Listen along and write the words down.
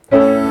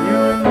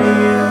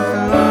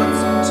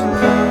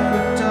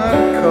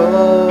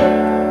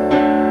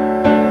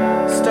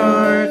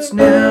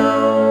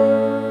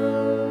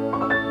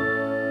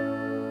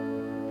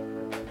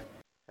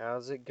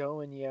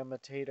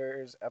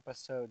Taters,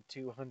 episode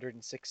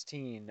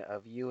 216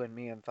 of You and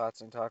Me and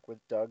Thoughts and Talk with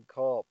Doug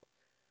Culp.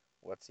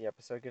 What's the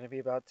episode going to be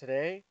about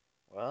today?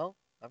 Well,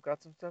 I've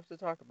got some stuff to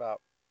talk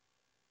about,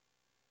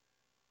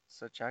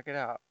 so check it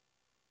out.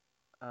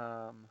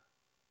 Um,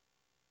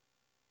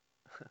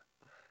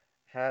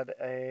 had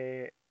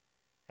a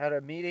had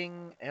a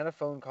meeting and a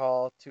phone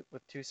call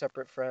with two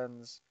separate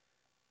friends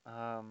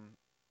um,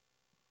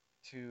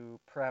 to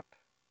prep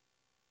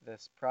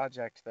this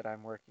project that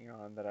I'm working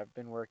on, that I've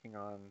been working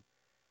on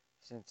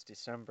since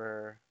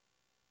December,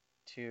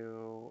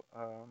 to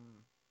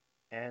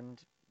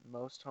end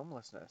most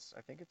homelessness.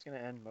 I think it's going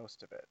to end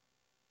most of it.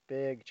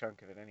 Big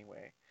chunk of it,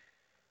 anyway.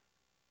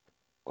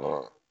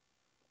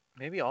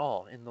 Maybe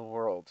all in the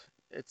world.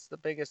 It's the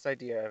biggest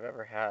idea I've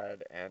ever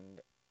had, and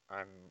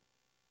I'm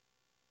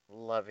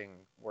loving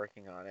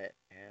working on it.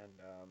 And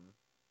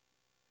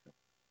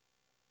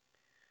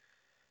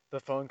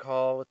the phone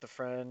call with the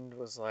friend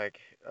was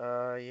like,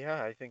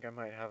 yeah, I think I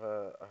might have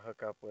a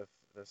hookup with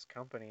this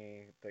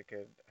company that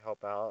could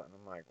help out. And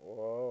I'm like,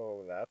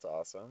 whoa, that's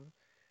awesome.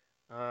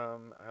 I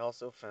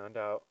also found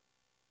out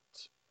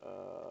a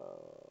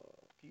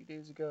few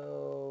days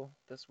ago,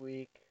 this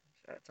week,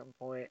 at some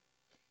point,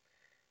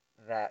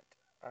 that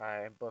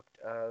I booked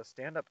a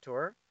stand-up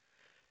tour,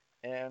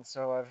 and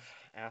so I've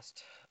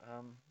asked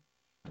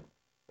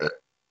a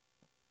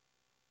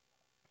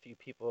few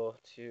people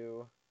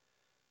to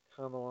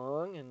come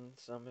along, and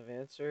some have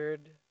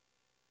answered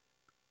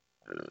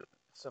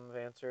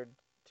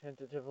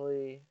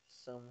tentatively,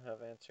 some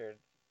have answered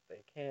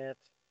they can't.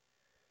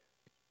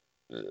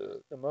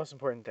 The most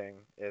important thing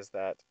is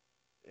that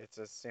it's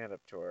a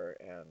stand-up tour,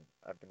 and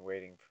I've been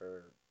waiting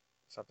for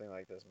something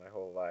like this my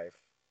whole life.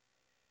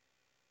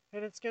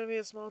 And it's gonna be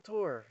a small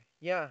tour,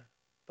 yeah,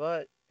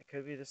 but it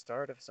could be the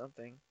start of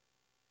something.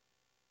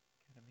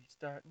 Gonna be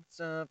starting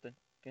something,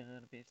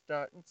 gonna be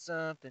starting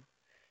something,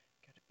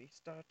 gotta be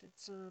starting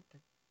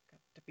something, got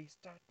to be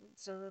starting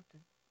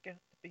something, got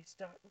to be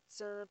starting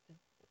something.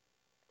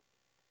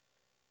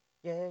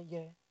 Yeah,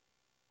 yeah,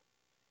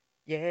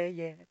 yeah,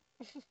 yeah.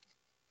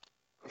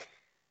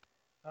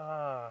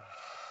 Ah,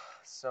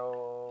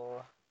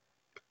 so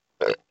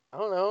I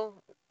don't know.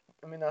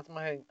 I mean, that's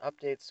my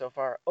updates so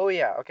far. Oh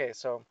yeah, okay,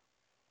 so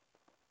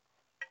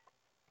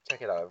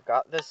check it out. I've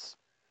got this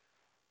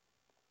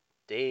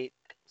date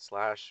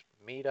slash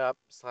meetup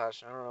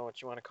slash I don't know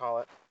what you want to call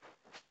it,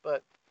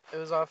 but it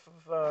was off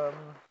of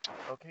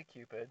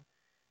OkCupid,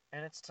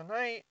 and it's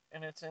tonight,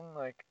 and it's in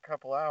like a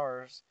couple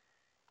hours,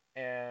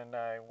 and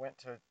I went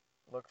to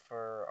look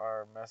for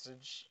our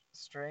message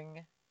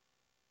string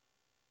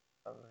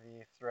of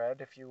the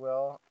thread, if you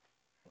will,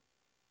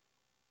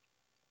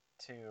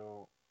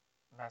 to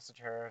message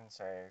her and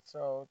say,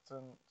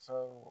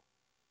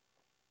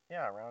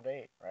 yeah, around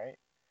 8, right?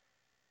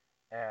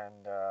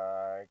 And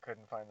I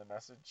couldn't find the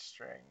message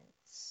string,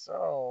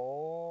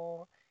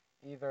 so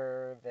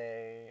either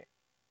they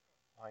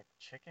like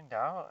chickened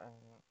out and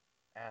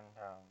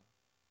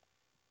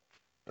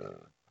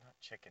not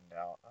chickened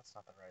out. That's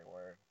not the right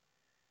word.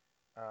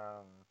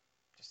 Um,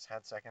 just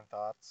had second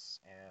thoughts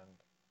and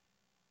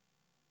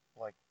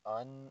like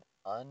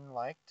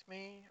unliked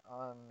me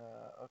on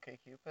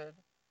OkCupid,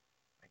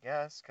 I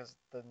guess, because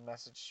the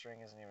message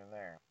string isn't even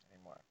there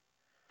anymore.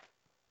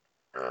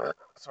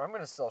 So I'm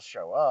gonna still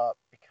show up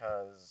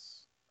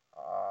because,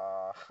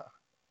 I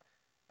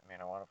mean,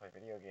 I want to play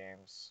video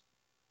games,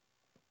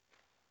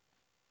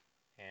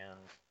 and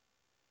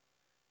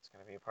it's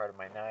gonna be a part of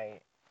my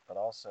night. But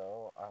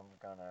also, I'm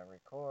gonna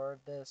record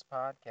this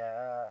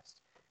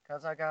podcast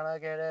because I gotta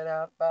get it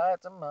out by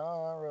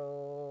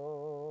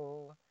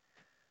tomorrow.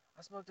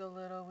 I smoked a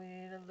little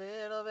weed a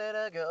little bit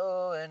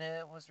ago, and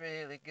it was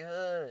really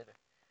good.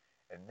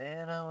 And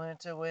then I went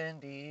to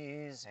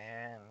Wendy's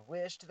and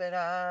wished that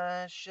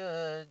I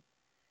should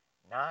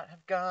not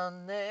have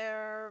gone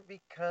there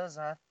because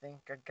I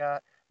think I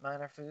got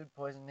minor food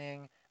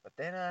poisoning. But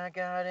then I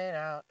got it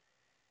out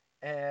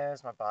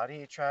as my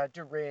body tried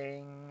to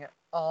wring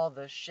all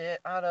the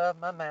shit out of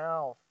my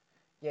mouth.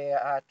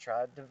 Yeah, I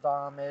tried to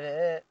vomit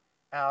it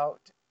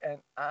out,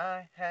 and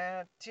I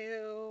had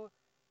to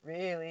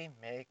really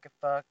make a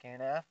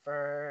fucking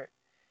effort.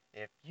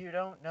 If you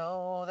don't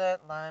know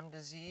that Lyme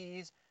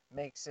disease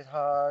makes it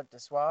hard to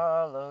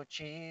swallow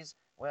cheese,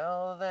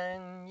 well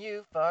then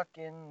you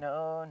fucking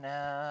know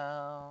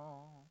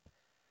now.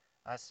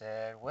 I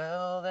said,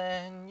 well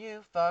then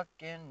you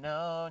fucking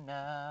know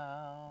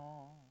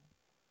now.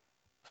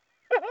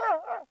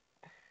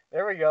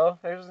 There we go.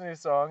 There's a new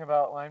song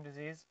about Lyme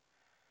disease.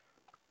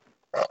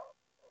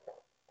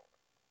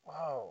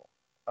 Whoa.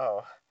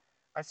 Oh.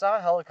 I saw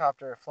a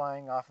helicopter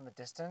flying off in the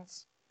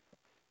distance,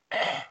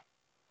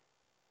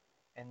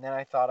 and then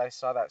I thought I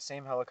saw that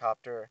same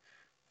helicopter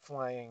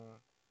flying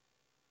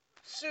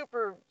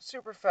super,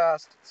 super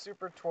fast,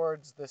 super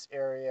towards this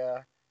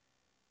area,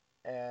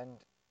 and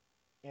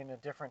in a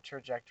different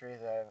trajectory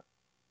than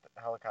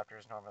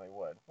helicopters normally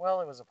would. Well,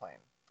 it was a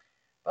plane.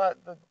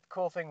 But the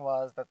cool thing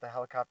was that the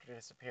helicopter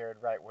disappeared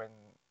right when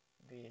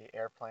the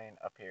airplane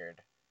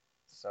appeared.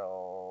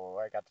 So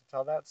I got to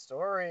tell that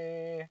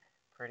story.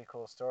 Pretty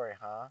cool story,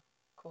 huh?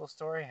 Cool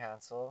story,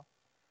 Hansel.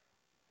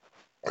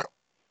 You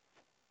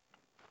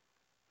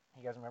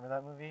guys remember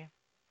that movie?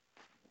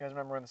 You guys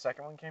remember when the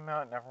second one came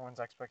out and everyone's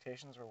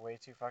expectations were way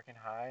too fucking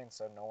high and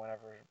so no one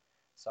ever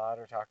saw it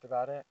or talked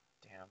about it?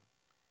 Damn.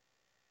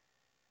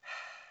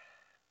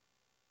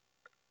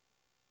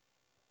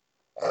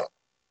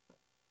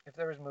 If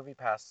there was movie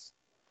pass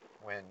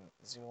when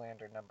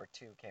Zoolander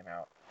 #2 came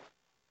out,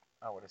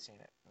 I would have seen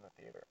it in the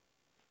theater.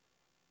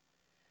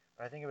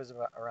 But I think it was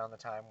around the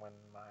time when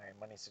my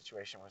money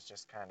situation was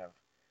just kind of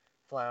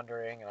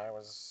floundering and I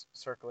was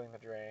circling the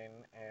drain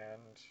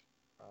and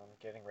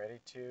getting ready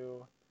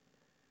to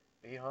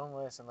be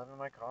homeless and live in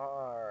my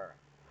car.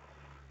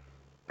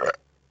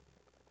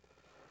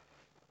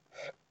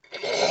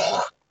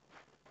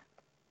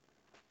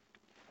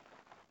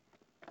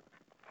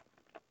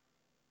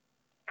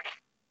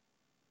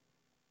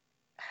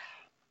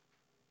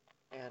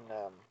 And,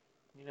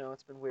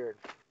 it's been weird.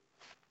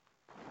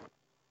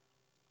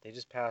 They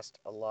just passed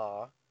a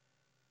law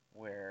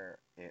where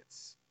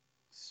it's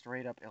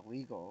straight up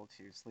illegal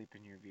to sleep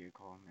in your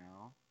vehicle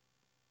now,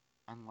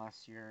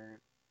 unless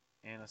you're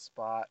in a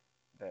spot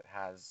that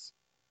has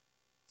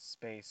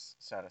space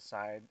set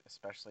aside,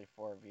 especially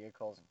for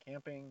vehicles and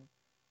camping.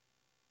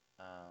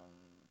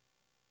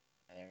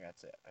 I think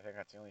that's it. I think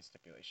that's the only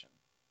stipulation.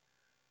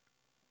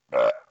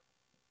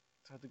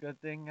 So the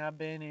good thing I've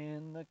been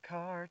in the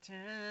car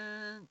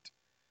tent,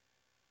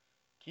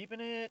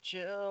 keeping it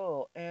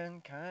chill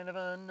and kind of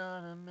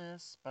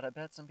anonymous, but I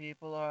bet some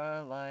people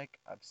are like,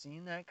 I've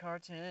seen that car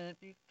tent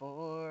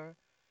before,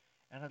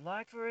 and I'd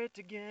like for it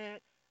to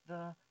get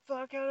the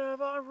fuck out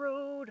of our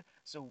road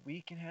so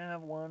we can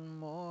have one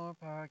more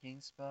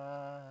parking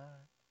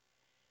spot.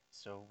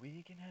 So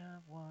we can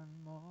have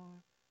one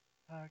more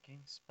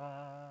parking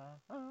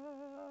spot.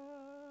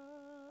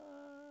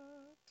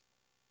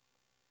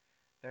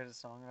 There's a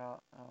song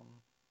about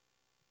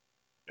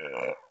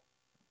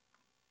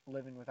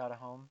living without a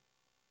home.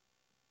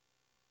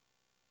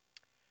 I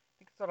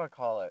think that's what I'll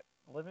call it.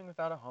 Living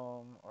without a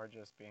home or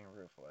just being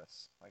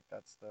roofless. Like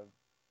that's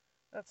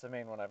the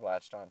main one I've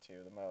latched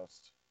onto the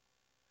most.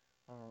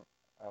 I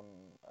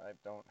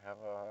don't have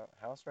a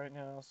house right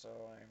now, so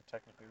I'm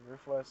technically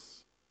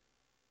roofless.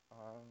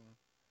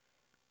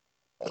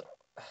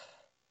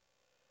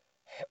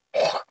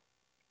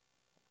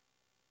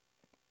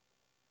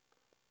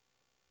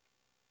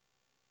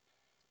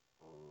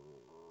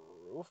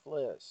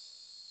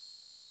 Roofless.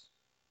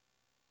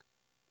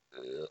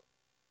 Yep.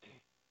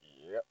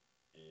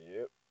 Yep.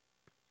 Yep.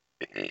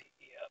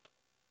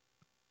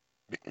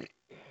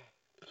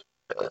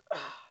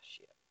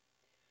 Shit.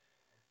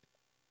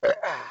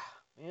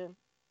 Man.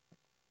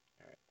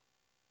 Alright.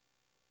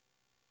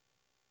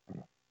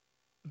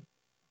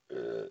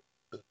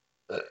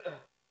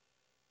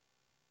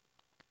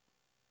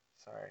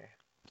 Sorry.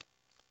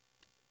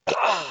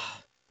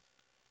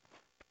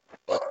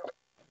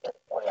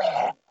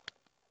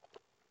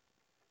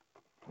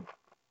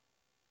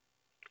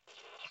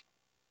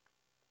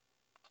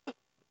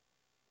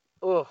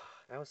 Oh,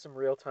 that was some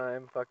real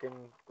time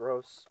fucking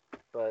gross,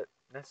 but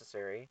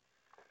necessary.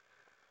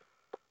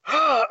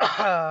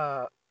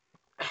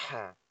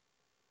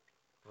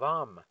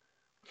 Vom.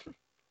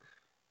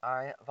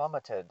 I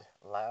vomited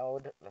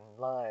loud and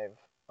live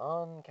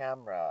on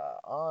camera,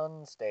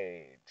 on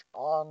stage,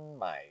 on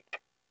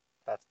mic.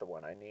 That's the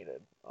one I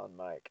needed, on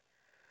mic.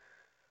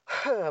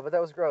 But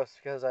that was gross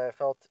because I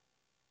felt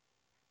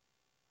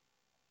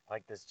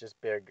like this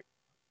just big.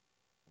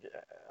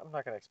 I'm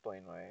not gonna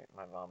explain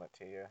my vomit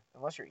to you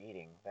unless you're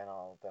eating. Then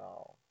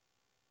I'll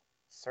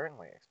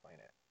certainly explain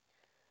it.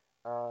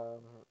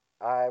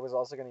 I was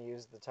also gonna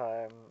use the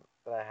time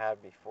that I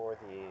had before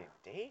the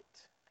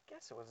date. I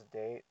guess it was a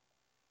date.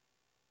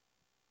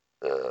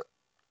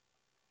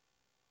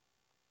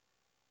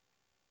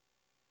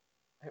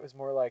 It was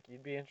more like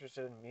you'd be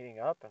interested in meeting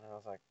up, and I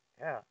was like,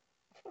 yeah,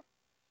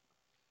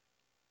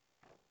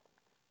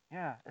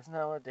 yeah. Isn't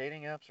that what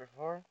dating apps are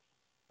for?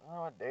 Isn't that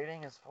what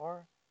dating is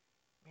for?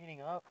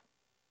 Meeting up.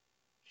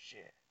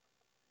 Shit.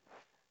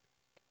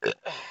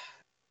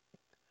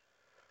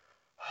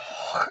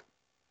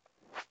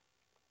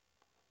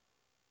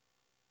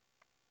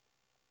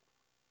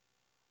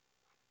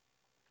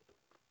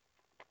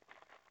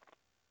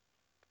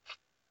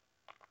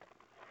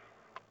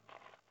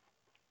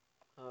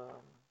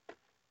 um.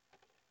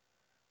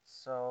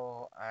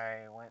 So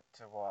I went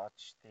to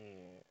watch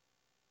the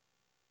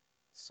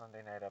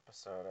Sunday night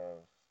episode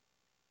of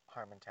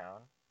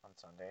Harmontown on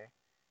Sunday,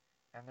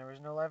 and there was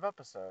no live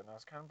episode, and I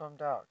was kind of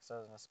bummed out because I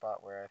was in a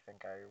spot where I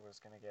think I was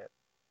gonna get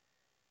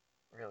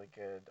really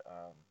good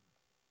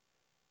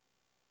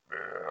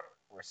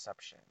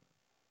reception.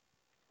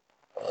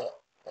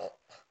 What?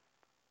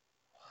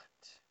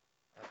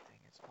 That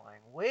thing is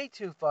flying way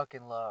too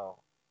fucking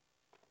low.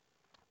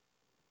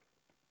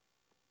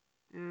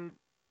 Dude,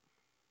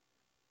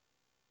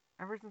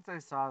 ever since I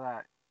saw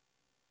that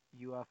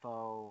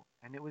UFO,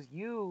 and it was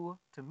you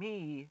to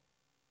me,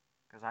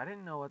 because I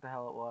didn't know what the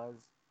hell it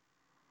was.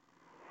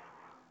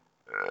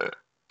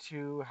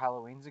 2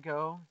 Halloweens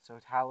ago, so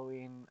it's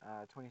Halloween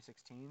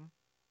 2016,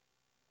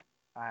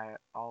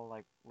 I'll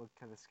like look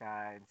to the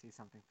sky and see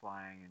something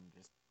flying and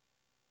just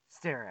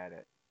stare at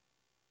it.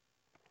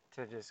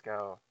 To just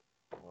go,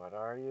 what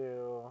are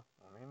you?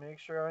 Let me make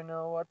sure I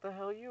know what the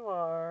hell you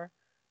are.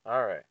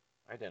 Alright,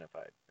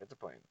 identified. It's a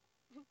plane.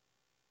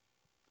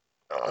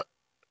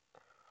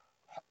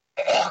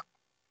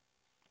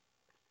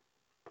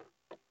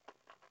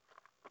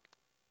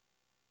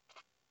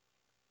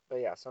 But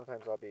yeah,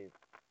 sometimes I'll be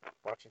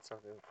watching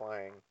something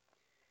flying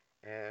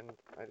and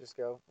I just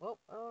go, well,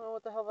 I don't know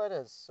what the hell that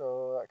is,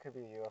 so that could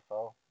be a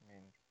UFO. I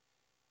mean,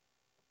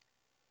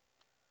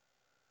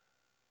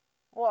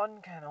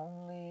 one can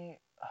only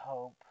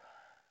hope.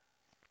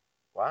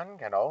 One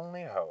can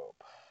only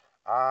hope.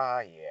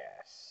 Ah,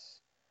 yes.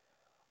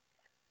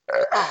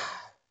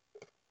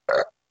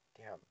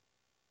 Damn.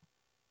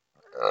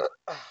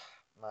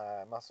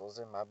 My muscles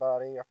in my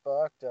body are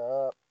fucked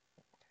up.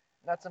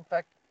 That's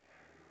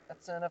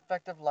an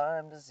effect of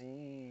Lyme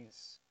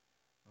disease.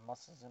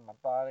 Muscles in my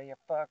body are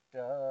fucked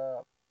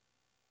up.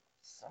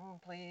 Someone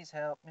please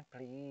help me,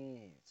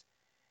 please.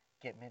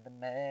 Get me the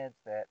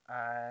meds that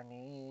I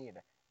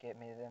need. Get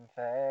me them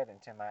fed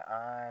into my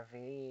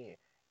IV.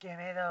 Give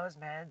me those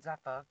meds I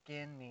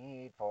fucking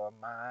need for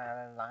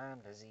my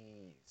Lyme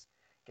disease.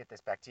 Get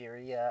this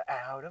bacteria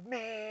out of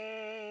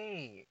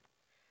me.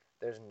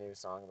 There's a new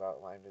song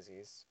about Lyme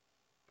disease.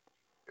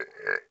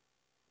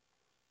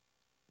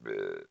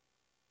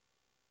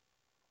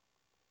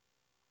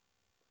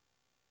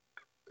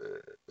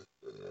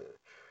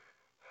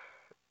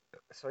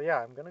 So yeah,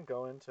 I'm gonna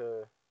go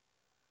into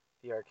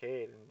the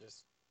arcade and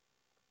just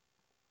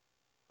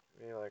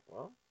be like,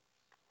 well,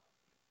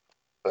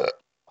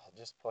 I'll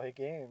just play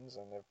games,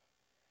 and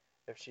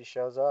if she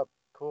shows up,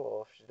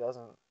 cool. If she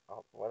doesn't,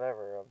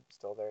 whatever. I'm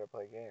still there to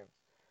play games.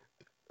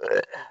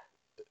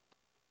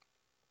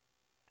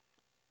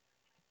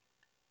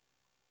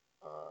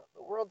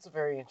 The world's a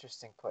very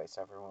interesting place,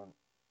 everyone.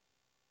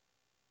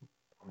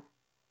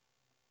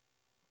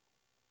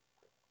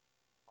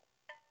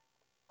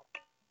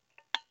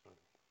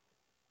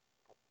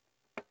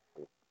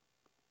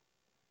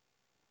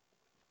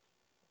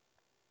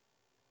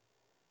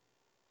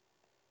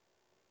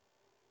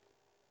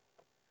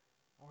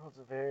 The world's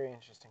a very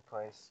interesting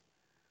place.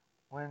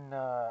 When,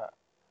 probably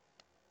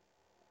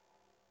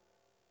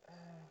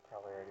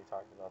already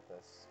talked about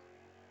this,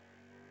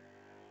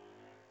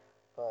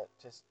 but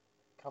just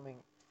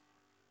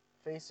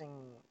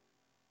facing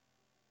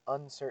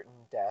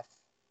uncertain death,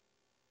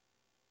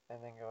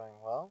 and then going,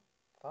 well,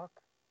 fuck.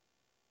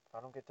 If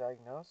I don't get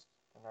diagnosed,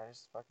 then I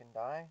just fucking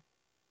die.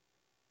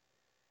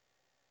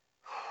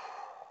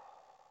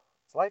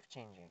 It's life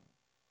changing.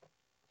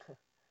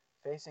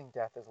 Facing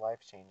death is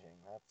life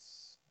changing.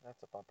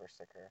 That's a bumper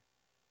sticker,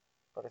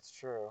 but it's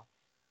true.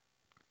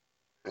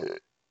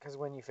 Because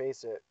when you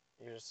face it,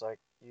 you're just like,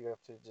 you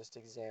have to just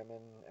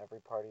examine every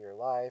part of your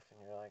life,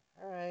 and you're like,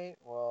 all right,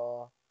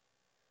 well,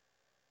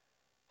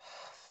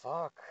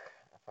 fuck.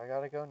 If I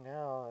gotta go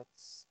now,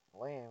 it's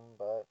lame,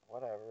 but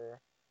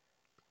whatever.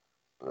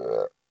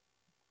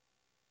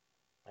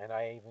 And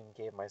I even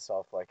gave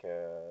myself like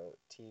a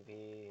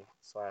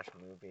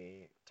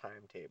TV/movie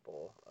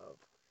timetable of,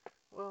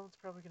 well, it's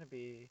probably gonna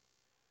be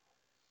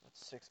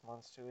 6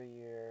 months to a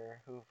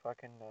year. Who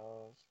fucking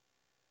knows?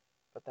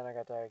 But then I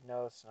got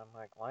diagnosed, and I'm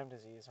like, Lyme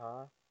disease,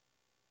 huh?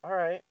 All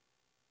right,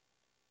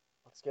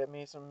 let's get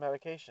me some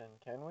medication,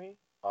 can we?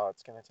 Oh,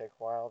 it's gonna take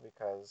a while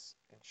because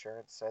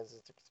insurance says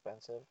it's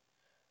expensive.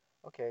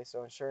 Okay,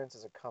 so insurance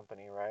is a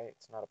company, right?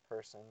 It's not a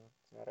person.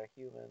 It's not a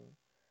human.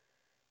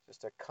 It's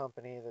just a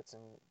company that's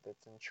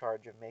in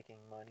charge of making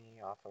money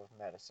off of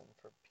medicine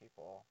for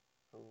people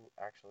who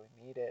actually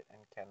need it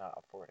and cannot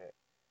afford it.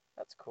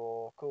 That's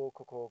cool. Cool,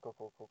 cool, cool, cool,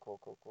 cool, cool, cool,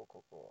 cool, cool,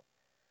 cool, cool.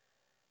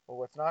 Well,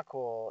 what's not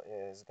cool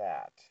is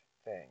that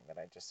thing that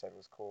I just said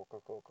was cool,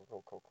 cool, cool, cool,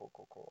 cool, cool, cool,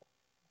 cool, cool.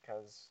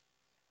 Because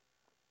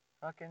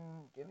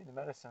fucking give me the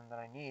medicine that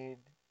I need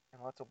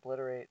and let's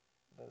obliterate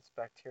this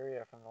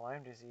bacteria from the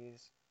Lyme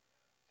disease.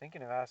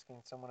 Thinking of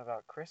asking someone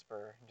about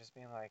CRISPR and just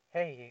being like,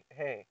 hey,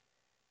 hey,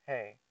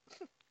 hey,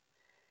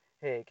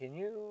 hey, can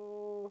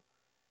you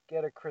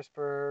get a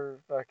CRISPR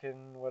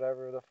fucking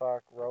whatever the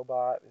fuck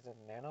robot? Is it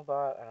a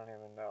nanobot? I don't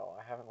even know.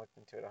 I haven't looked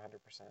into it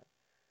 100%.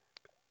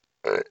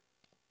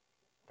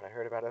 But I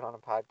heard about it on a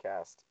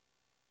podcast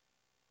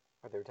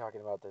where they were talking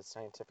about the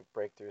scientific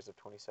breakthroughs of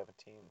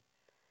 2017.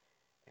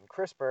 And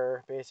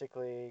CRISPR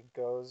basically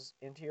goes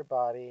into your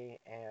body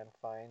and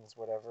finds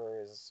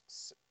whatever is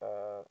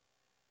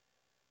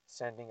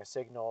sending a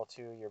signal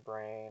to your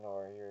brain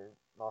or your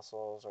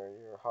muscles or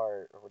your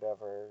heart or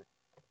whatever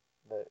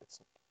that it's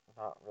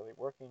not really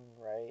working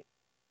right.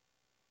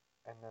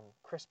 And then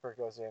CRISPR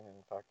goes in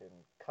and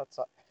fucking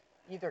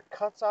either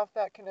cuts off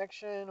that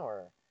connection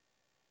or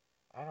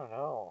I don't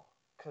know.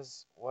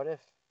 Because what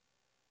if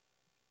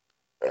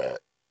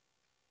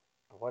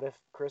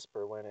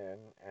CRISPR went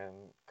in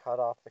and cut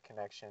off the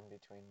connection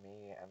between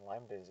me and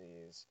Lyme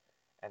disease,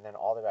 and then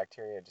all the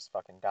bacteria just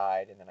fucking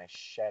died, and then I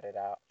shat it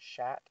out?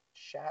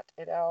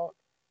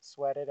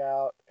 sweat it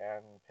out,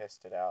 and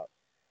pissed it out.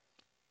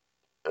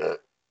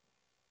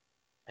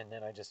 And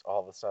then I just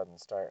all of a sudden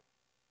start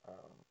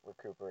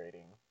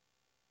recuperating.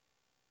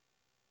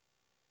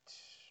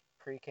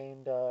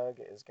 Pre-cane Doug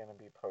is going to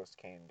be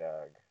post-cane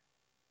Doug.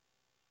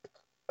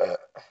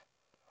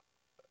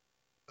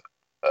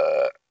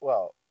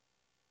 Well,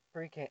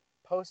 pre-cane,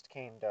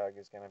 post-cane Doug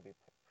is going to be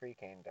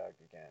pre-cane Doug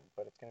again,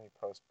 but it's going to be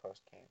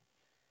post-cane.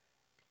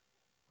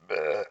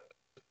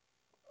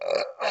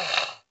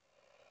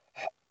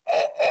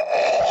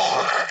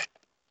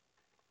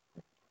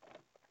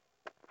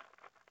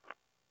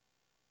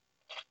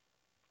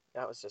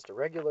 That was just a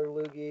regular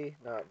loogie,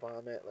 not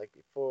vomit like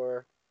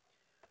before.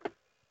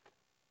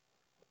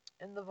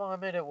 And the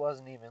vomit, it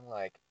wasn't even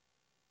like,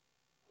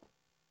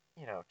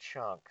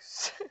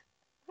 chunks.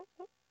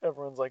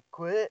 Everyone's like,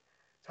 quit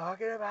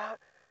talking about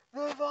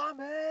the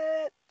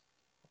vomit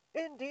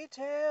in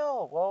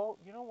detail. Well,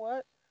 you know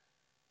what?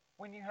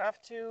 When you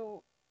have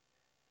to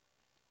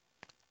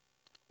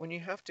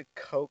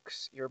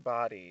coax your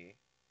body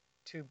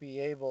to be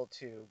able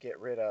to get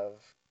rid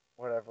of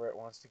whatever it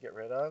wants to get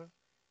rid of,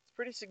 it's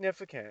pretty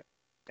significant.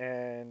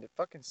 And it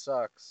fucking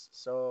sucks.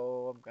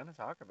 So I'm gonna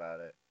talk about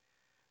it.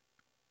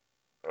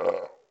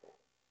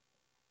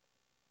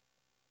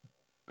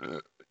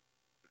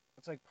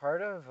 It's like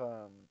part of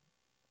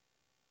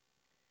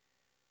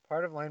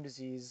Lyme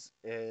disease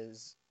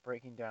is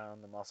breaking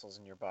down the muscles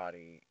in your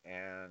body,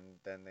 and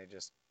then they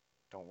just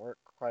don't work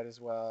quite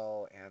as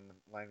well, and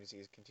Lyme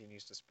disease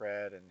continues to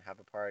spread and have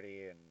a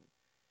party and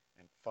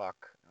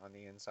fuck on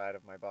the inside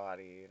of my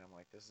body, and I'm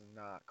like, this is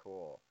not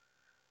cool.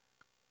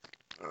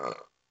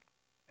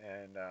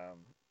 And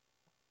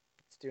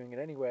it's doing it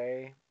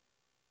anyway.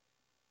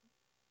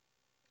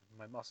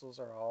 My muscles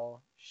are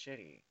all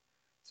shitty.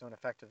 So an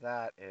effect of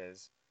that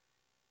is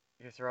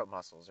your throat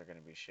muscles are going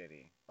to be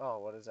shitty. Oh,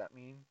 what does that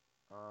mean?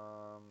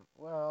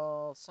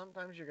 Well,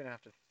 sometimes you're going to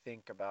have to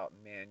think about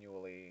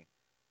manually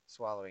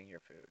swallowing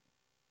your food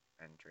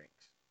and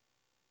drinks.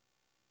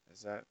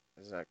 Is that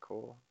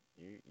cool?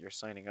 You're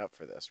signing up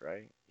for this,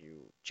 right?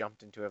 You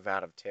jumped into a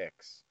vat of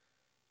ticks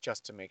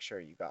just to make sure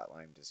you got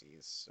Lyme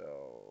disease.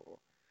 So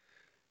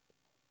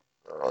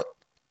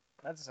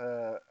that's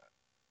a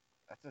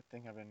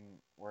thing I've been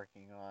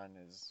working on,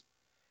 is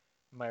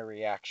my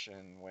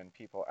reaction when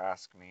people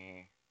ask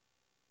me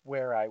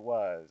where I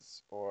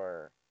was,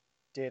 or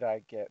did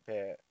I get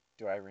bit?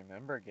 Do I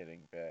remember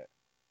getting bit?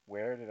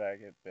 Where did I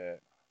get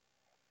bit?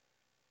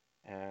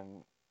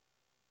 And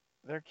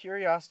they're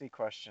curiosity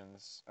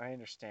questions, I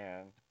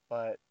understand,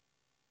 but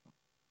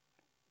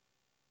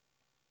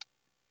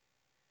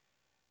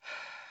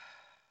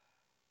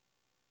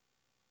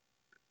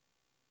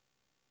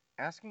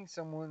asking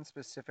someone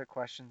specific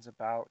questions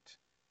about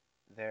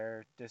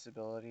their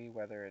disability,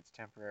 whether it's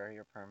temporary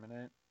or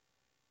permanent,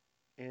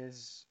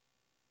 is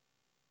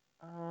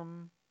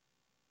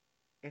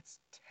it's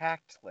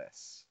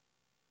tactless,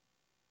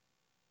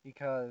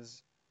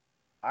 because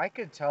I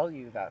could tell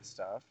you that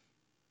stuff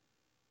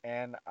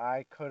and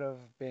I could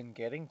have been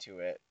getting to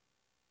it.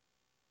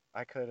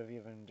 I could have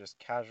even just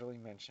casually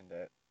mentioned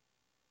it,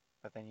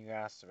 but then you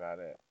asked about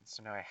it,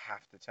 so now I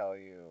have to tell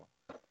you.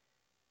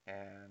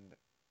 And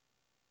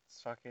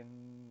it's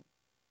fucking,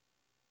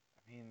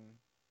 I mean,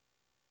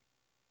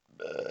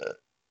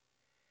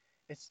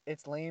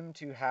 it's lame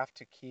to have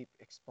to keep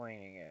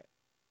explaining it.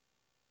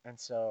 And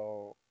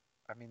so,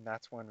 I mean,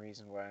 that's one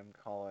reason why I'm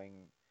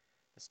calling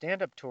the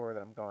stand-up tour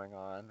that I'm going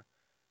on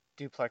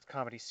Duplex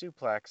Comedy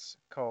Suplex,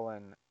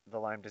 the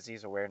Lyme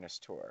Disease Awareness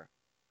Tour.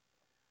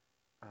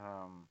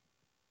 I'm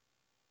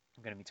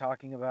going to be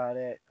talking about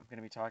it. I'm going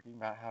to be talking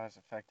about how it's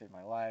affected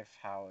my life,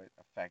 how it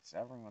affects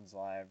everyone's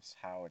lives,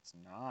 how it's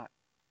not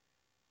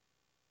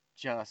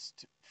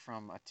just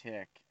from a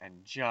tick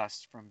and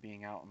just from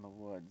being out in the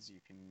woods.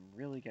 You can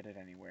really get it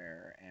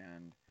anywhere.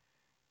 And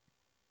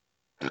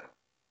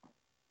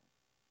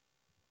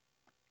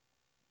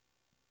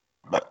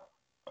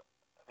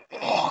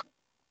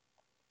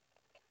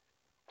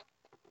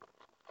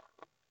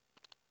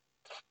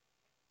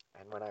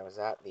when I was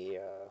at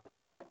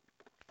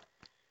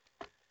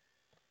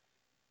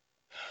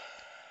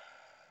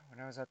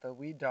the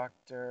weed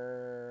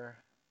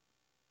doctor,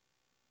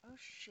 oh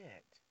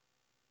shit,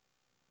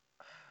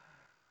 I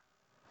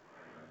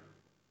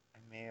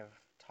may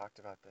have talked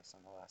about this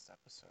on the last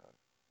episode.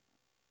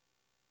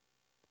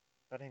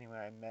 But anyway,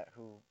 I met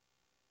who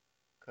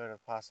could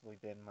have possibly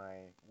been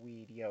my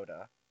weed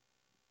Yoda,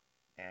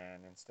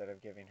 and instead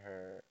of giving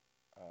her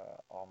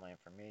all my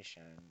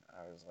information,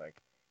 I was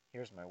like,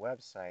 here's my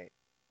website,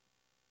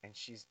 and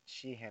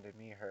she handed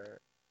me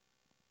her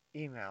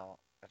email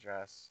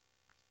address,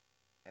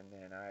 and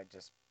then I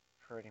just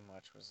pretty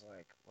much was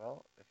like,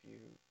 well, if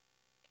you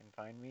can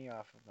find me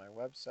off of my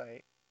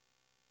website,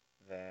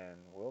 then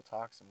we'll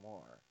talk some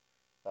more.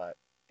 But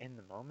in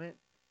the moment,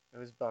 it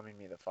was bumming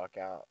me the fuck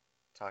out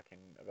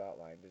talking about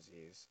Lyme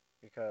disease,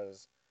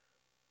 because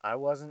I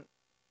wasn't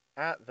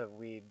at the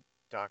weed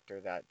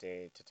doctor that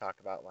day to talk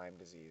about Lyme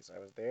disease. I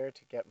was there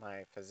to get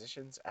my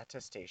physician's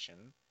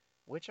attestation,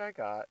 which I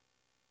got,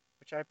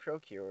 which I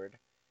procured,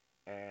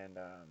 And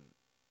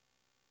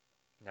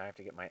now I have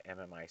to get my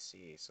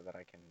MMIC so that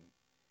I can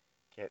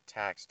get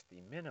taxed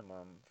the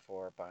minimum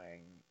for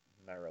buying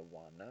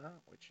marijuana,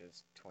 which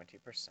is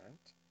 20%,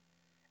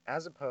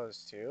 as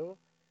opposed to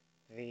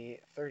the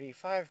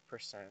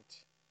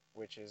 35%,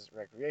 which is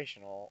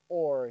recreational,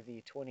 or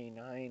the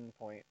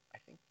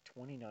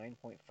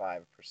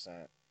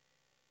 29.5%,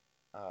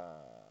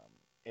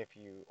 if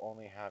you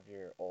only have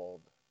your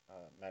old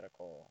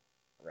medical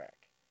rec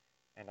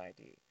and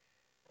ID.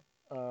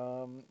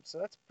 So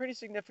that's a pretty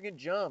significant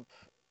jump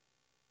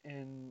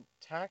in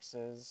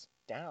taxes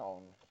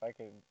down. If I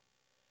could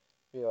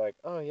be like,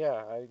 oh yeah,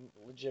 I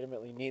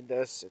legitimately need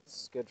this.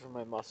 It's good for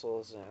my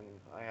muscles, and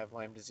I have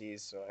Lyme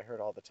disease, so I heard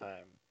all the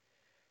time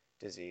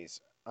disease.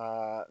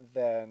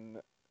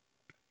 Then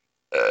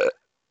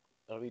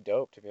it'll be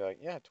dope to be like,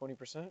 yeah,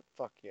 20%.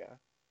 Fuck yeah.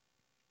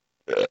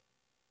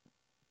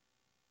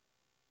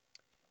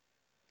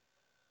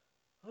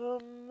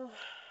 Um.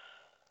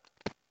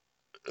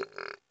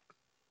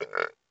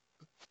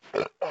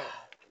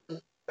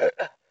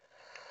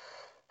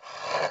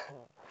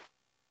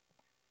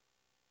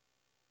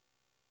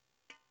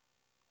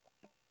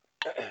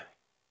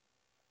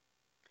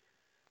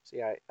 So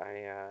yeah,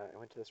 I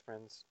went to this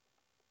friend's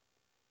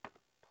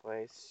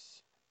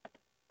place.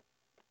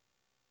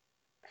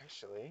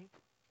 Actually,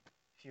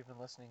 if you've been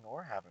listening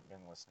or haven't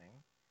been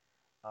listening,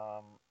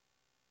 um,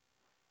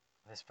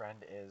 this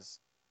friend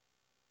is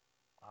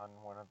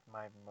on one of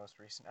my most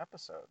recent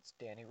episodes,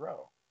 Danny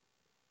Rowe.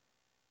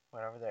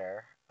 Went over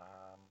there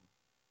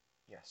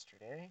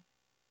yesterday.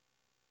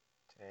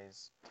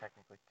 Today's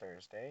technically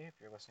Thursday. If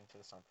you're listening to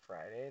this on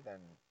Friday,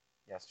 then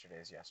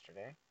yesterday's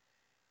yesterday.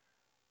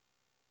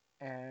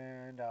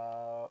 And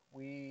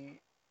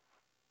we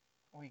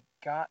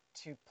got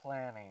to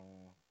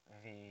planning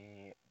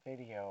the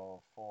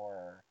video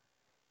for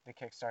the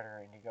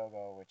Kickstarter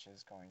Indiegogo, which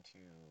is going to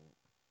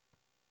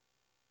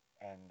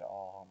end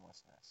all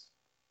homelessness,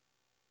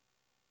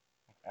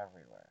 like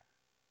everywhere.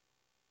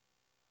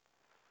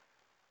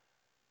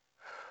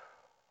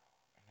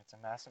 And it's a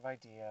massive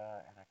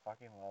idea, and I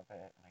fucking love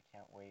it, and I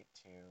can't wait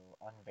to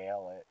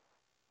unveil it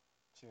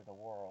to the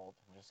world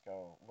and just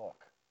go,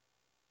 look,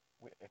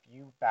 if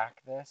you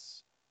back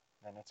this,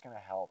 then it's going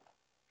to help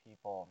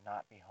people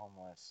not be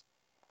homeless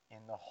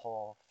in the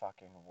whole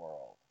fucking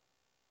world.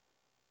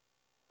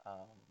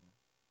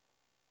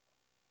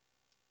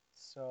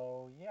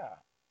 So yeah,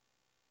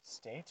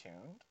 stay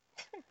tuned.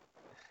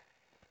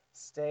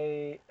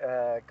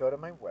 Go to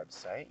my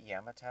website,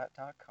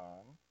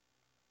 yamatat.com,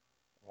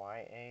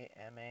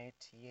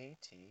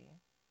 YAMATAT,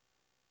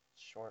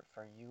 short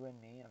for You and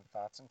Me and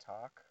Thoughts and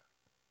Talk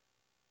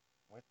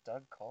with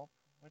Doug Culp,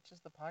 which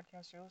is the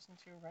podcast you're listening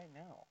to right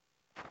now.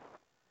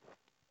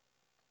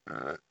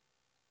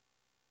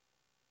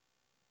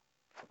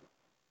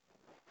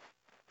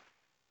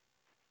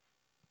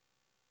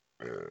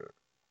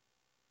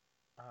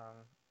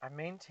 I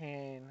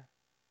maintain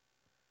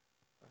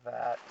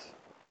that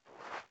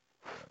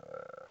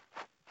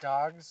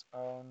dogs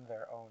own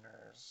their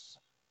owners,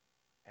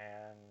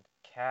 and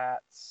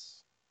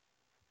cats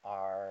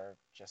are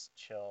just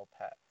chill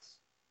pets.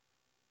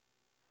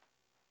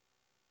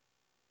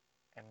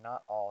 And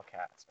not all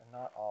cats, and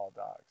not all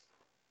dogs.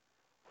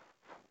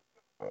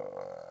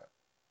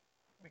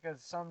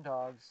 Because some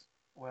dogs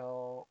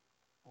will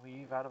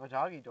leave out of a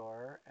doggy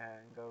door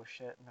and go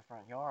shit in the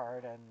front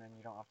yard, and then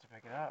you don't have to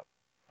pick it up.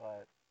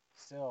 But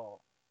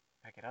still,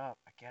 pick it up,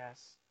 I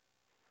guess.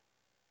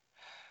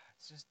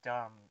 It's just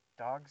dumb.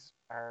 Dogs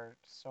are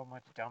so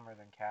much dumber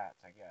than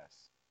cats, I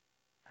guess.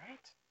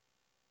 Right?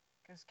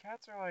 Because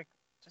cats are like,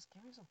 just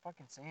give me some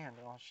fucking sand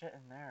and I'll shit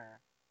in there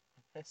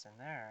and piss in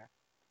there.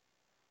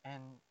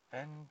 And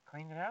then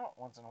clean it out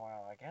once in a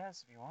while, I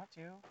guess, if you want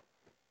to.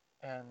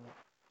 And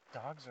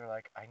dogs are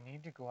like, I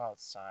need to go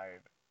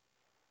outside.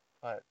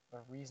 But the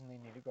reason they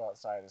need to go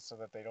outside is so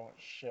that they don't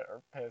shit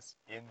or piss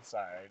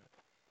inside.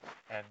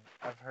 And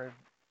I've heard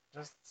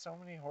just so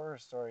many horror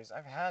stories.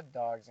 I've had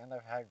dogs and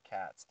I've had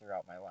cats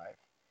throughout my life.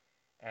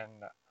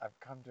 And I've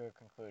come to a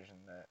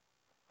conclusion that,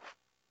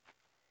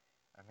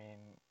 I mean,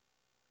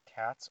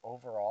 cats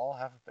overall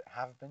have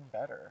been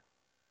better.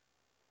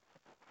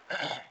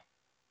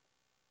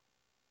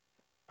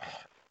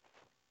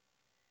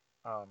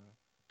 um,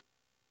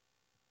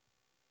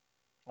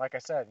 like I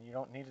said, you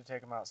don't need to take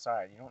them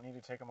outside. You don't need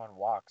to take them on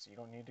walks. You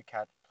don't need to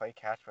play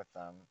catch with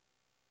them.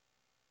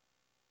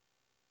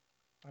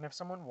 And if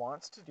someone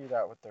wants to do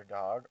that with their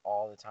dog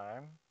all the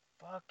time,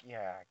 fuck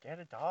yeah, get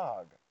a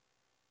dog.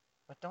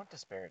 But don't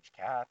disparage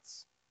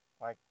cats.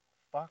 Like,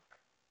 fuck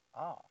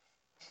off.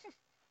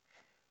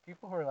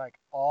 People who are like,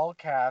 all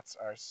cats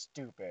are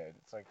stupid.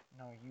 It's like,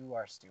 no, you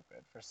are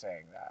stupid for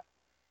saying that.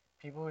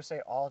 People who say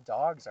all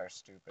dogs are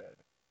stupid.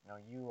 No,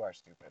 you are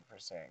stupid for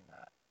saying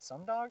that.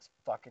 Some dogs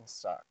fucking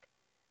suck.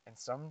 And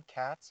some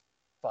cats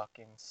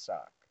fucking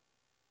suck.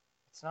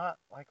 It's not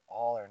like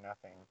all or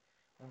nothing.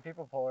 When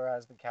people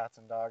polarize the cats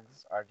and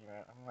dogs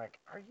argument, I'm like,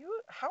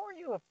 how are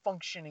you a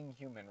functioning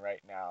human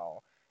right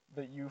now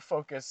that you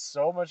focus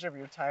so much of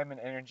your time and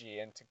energy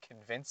into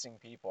convincing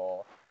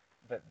people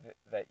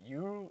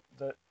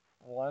that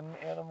one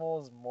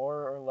animal is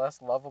more or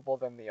less lovable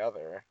than the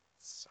other.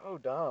 It's so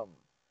dumb.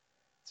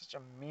 It's such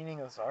a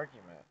meaningless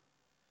argument.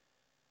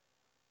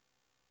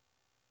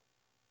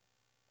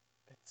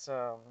 It's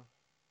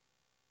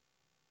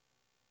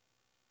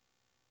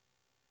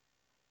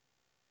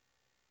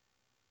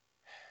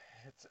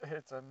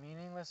it's a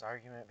meaningless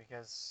argument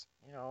because,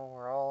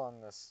 we're all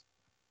on this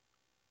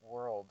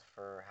world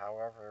for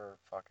however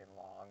fucking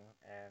long,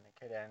 and it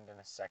could end in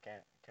a second.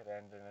 It could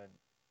end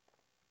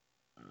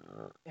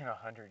in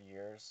 100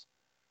 years.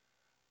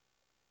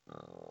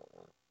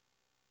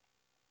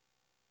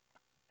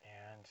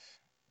 And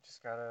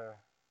just gotta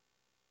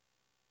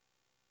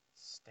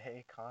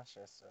stay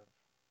conscious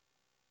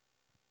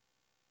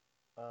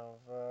of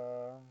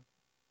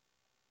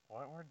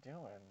what we're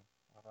doing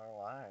with our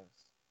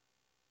lives.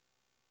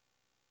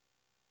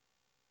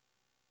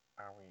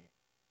 Are we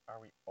are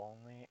we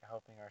only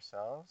helping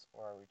ourselves,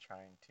 or are we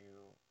trying to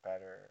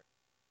better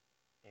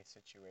a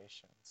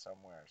situation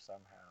somewhere,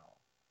 somehow?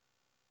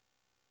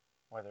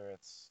 Whether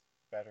it's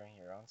bettering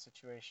your own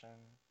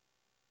situation,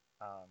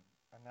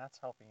 and that's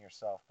helping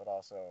yourself, but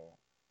also,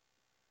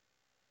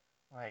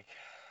 like,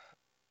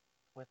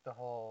 with the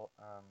whole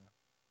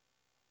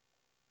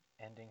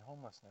ending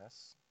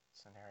homelessness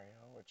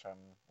scenario, which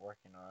I'm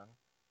working on,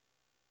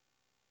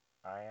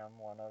 I am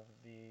one of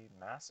the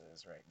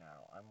masses right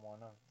now. I'm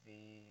one of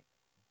the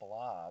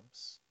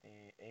blobs,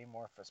 the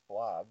amorphous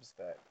blobs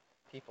that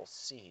people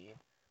see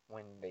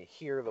when they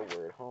hear the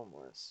word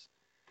homeless.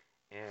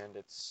 And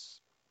it's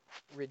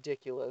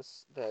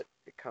ridiculous that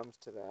it comes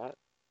to that,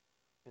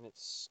 and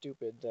it's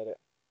stupid that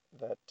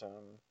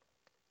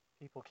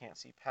people can't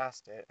see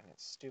past it, and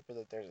it's stupid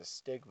that there's a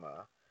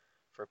stigma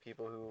for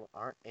people who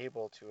aren't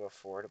able to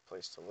afford a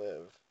place to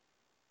live,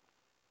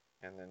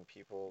 and then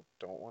people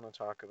don't want to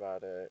talk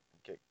about it,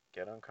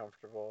 get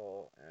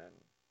uncomfortable, and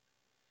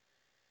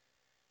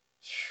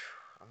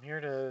I'm here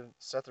to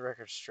set the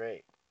record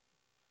straight.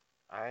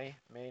 I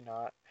may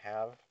not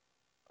have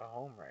a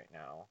home right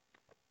now,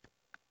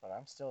 but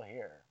I'm still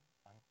here.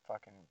 I'm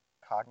fucking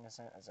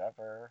cognizant as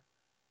ever.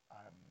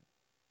 I'm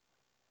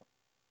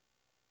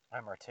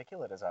I'm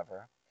articulate as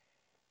ever.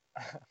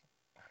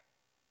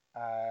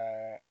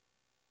 uh,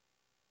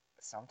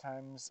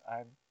 Sometimes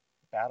I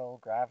battle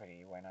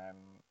gravity when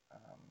I'm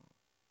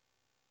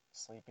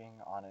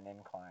sleeping on an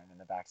incline in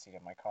the backseat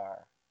of my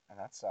car, and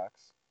that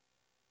sucks.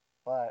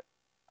 But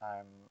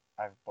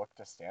I've booked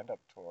a stand-up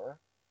tour.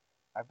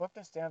 I booked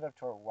a stand-up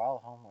tour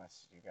while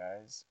homeless, you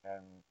guys,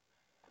 and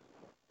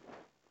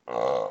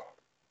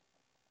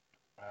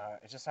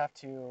I just have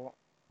to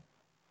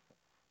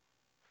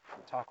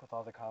talk with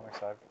all the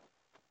comics I've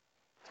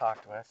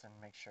talked with and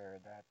make sure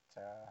that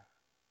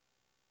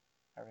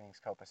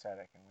everything's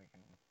copacetic and we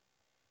can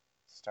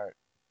start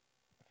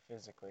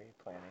physically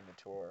planning the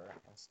tour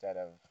instead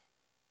of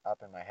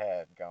up in my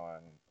head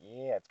going,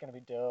 yeah, it's gonna be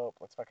dope.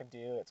 Let's fucking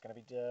do it. It's gonna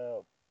be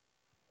dope.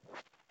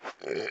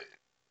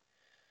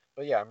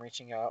 But yeah, I'm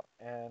reaching out,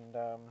 and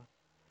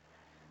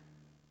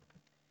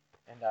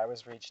I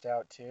was reached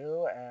out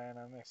to, and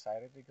I'm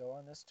excited to go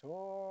on this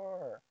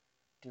tour.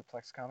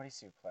 Duplex Comedy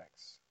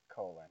Suplex,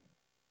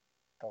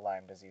 the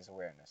Lyme Disease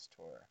Awareness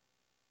Tour,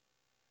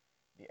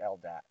 the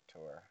LDAT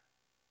Tour.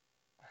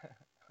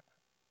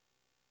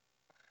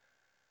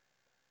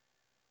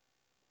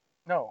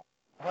 No,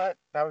 what?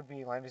 That would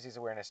be Lyme Disease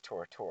Awareness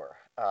Tour.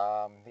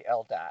 The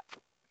LDAT.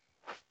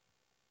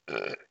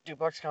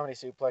 Duplex Comedy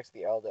Suplex,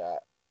 the LDAT.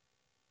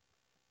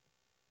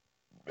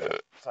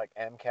 It's like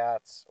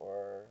MCATs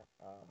or,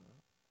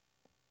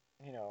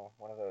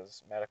 one of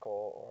those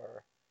medical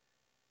or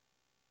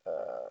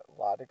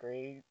law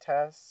degree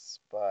tests,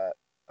 but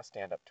a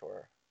stand-up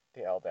tour,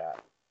 the LDAT.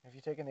 Have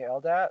you taken the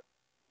LDAT?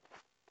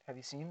 Have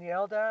you seen the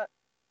LDAT?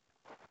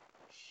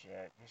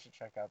 Shit, you should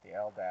check out the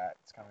LDAT.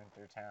 It's coming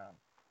through town.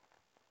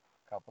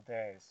 Couple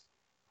days.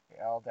 The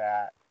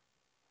LDAT.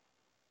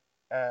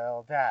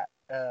 LDAT.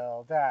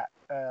 LDAT.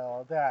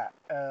 LDAT.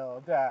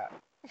 LDAT.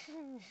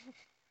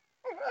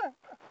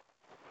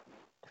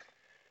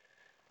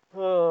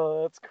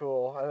 Oh, that's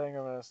cool. I think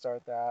I'm gonna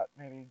start that.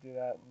 Maybe do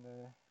that in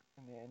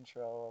the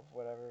intro of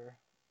whatever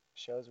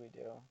shows we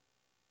do.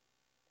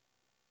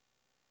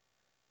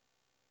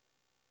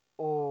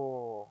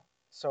 Oh,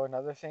 so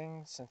another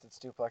thing, since it's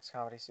Duplex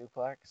Comedy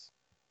Suplex,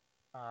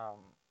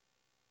 um,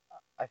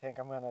 I think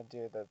I'm gonna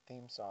do the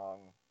theme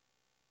song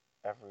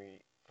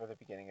for the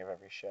beginning of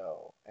every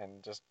show,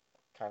 and just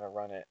kind of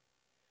run it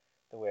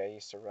the way I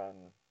used to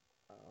run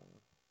um,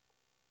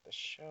 the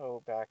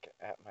show back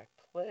at my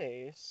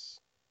place.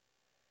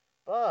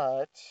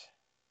 But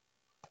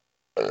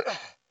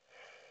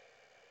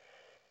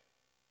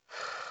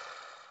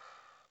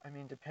I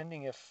mean,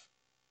 depending if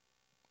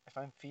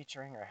I'm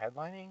featuring or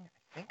headlining,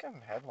 I think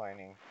I'm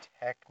headlining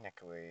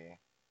technically.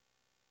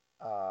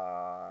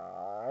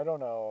 I don't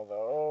know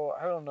though.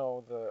 I don't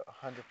know the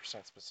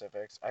 100%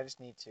 specifics. I just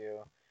need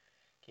to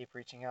keep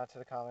reaching out to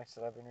the comics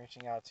that I've been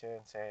reaching out to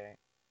and say,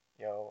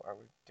 yo, are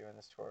we doing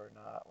this tour or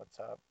not? What's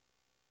up?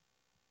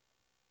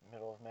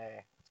 Middle of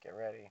May. Let's get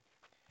ready.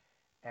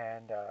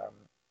 And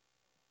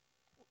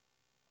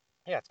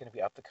yeah, it's gonna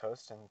be up the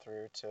coast and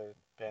through to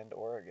Bend,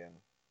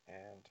 Oregon,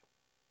 and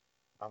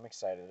I'm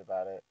excited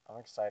about it. I'm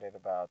excited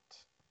about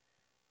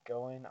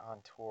going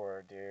on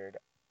tour, dude.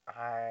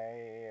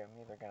 I am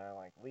either gonna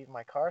like leave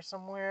my car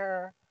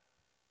somewhere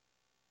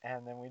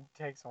and then we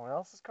take someone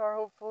else's car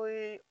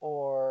hopefully,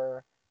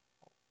 or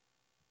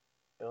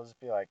it'll just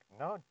be like,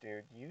 no,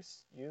 dude, you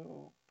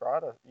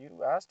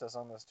asked us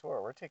on this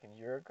tour. We're taking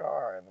your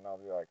car, and then I'll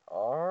be like,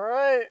 all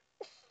right.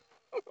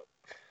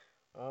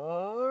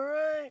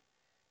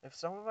 If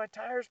some of my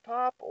tires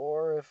pop,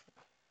 or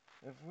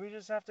if we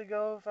just have to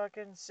go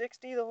fucking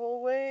 60 the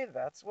whole way,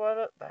 that's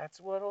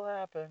what'll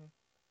happen.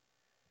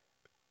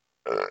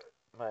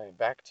 My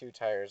back two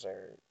tires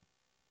are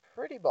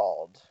pretty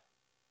bald.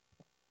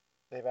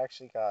 They've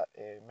actually got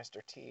a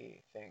Mr.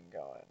 T thing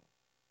going.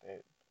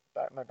 They,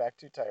 my back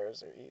two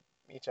tires are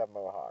each have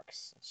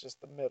mohawks. It's just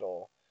the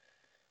middle,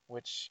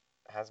 which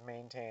has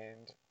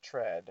maintained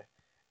tread,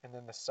 and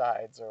then the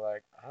sides are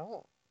like, I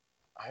don't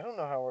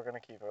know how we're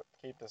gonna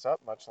keep this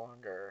up much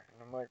longer.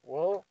 And I'm like,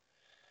 well,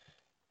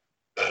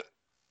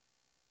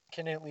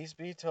 can it at least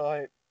be till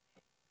I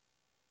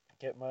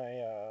get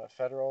my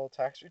federal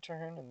tax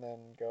return and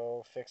then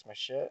go fix my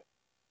shit?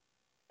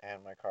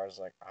 And my car's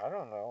like, I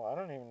don't know. I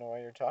don't even know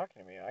why you're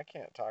talking to me. I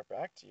can't talk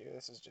back to you.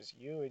 This is just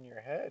you in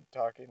your head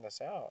talking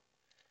this out.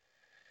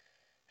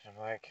 And I'm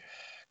like,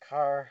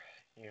 car,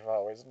 you've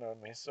always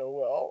known me so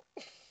well.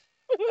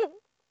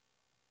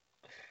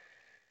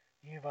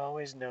 You've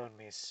always known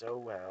me so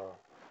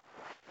well.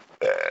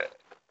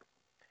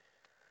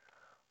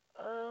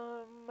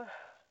 Um.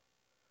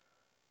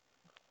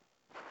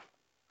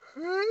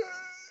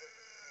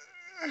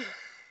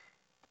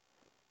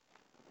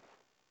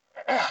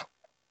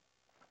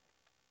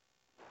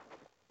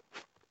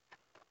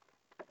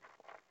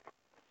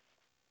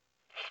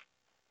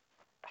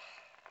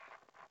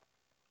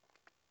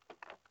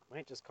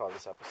 Might just call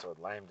this episode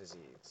Lyme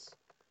Disease,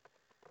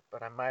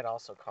 but I might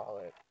also call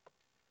it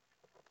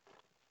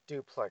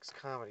Duplex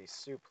Comedy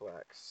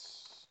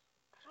Suplex.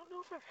 I don't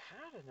know if I've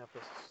had an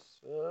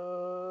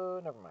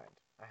episode. Never mind.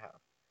 I have.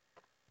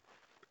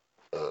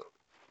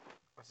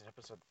 Was it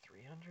episode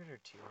 300 or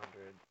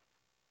 200?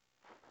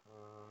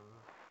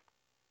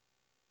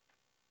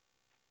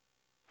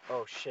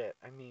 Oh shit.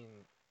 I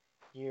mean,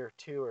 year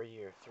 2 or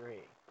year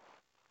 3.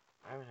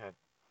 I haven't had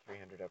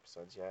 300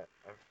 episodes yet.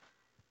 I've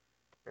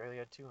barely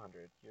had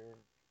 200. You're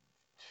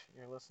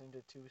listening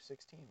to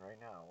 216 right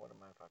now. What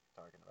am I fucking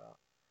talking about?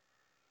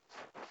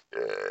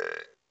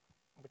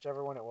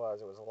 Whichever one it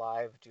was a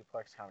live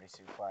Duplex Comedy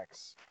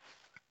Suplex.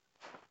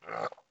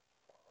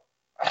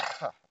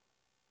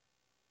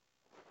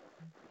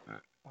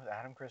 With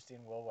Adam Christie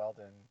and Will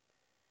Weldon.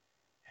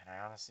 And I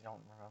honestly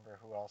don't remember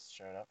who else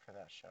showed up for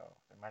that show.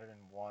 There might have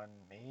been one,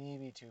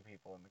 maybe two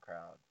people in the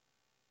crowd.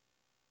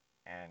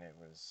 And it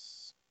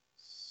was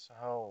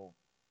so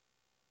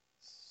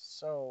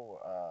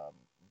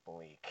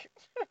bleak.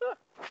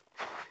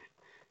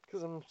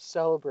 Because I'm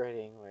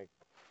celebrating, like,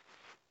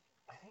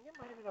 I think it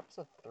might have been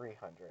episode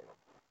 300.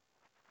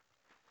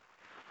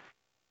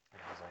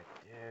 And I was like,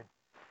 dude,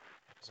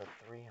 episode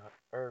 300,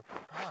 or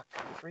fuck,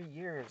 3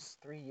 years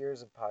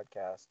of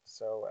podcast.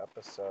 So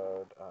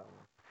episode,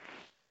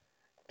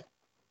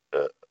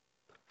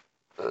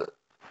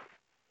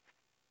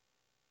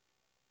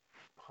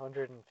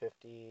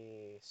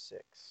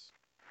 156,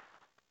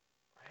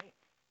 right?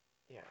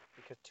 Yeah,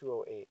 because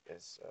 208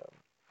 is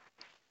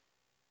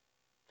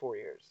 4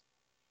 years.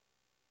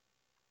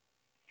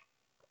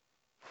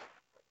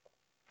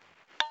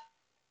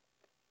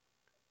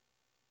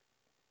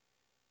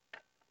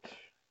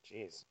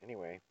 Jeez.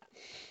 Anyway,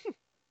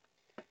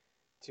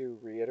 to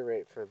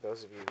reiterate for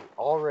those of you who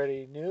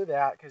already knew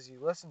that because you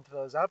listened to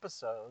those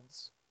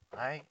episodes,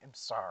 I am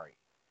sorry.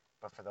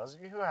 But for those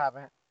of you who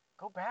haven't,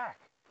 go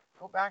back.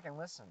 Go back and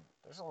listen.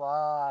 There's a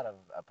lot of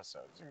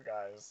episodes, you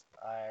guys.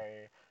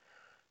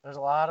 There's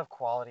a lot of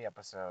quality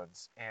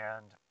episodes,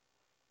 and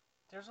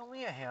there's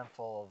only a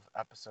handful of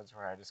episodes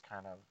where I just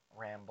kind of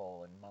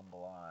ramble and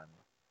mumble on.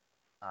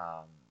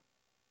 Um,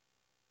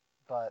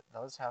 but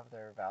those have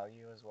their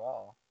value as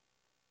well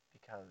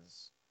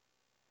because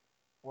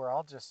we're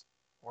all just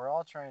we're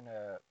all trying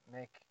to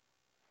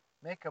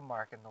make a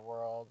mark in the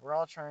world. We're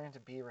all trying to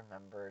be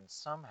remembered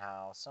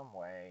somehow, some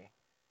way.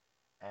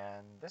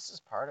 And this is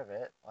part of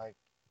it. Like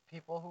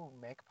people who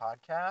make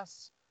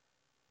podcasts,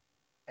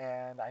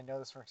 and I know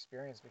this from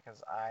experience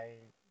because I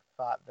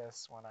thought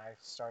this when I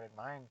started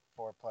mine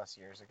 4+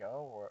 years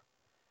ago, or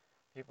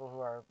people who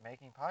are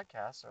making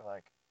podcasts are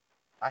like,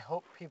 I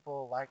hope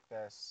people like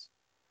this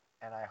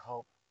and I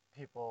hope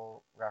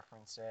people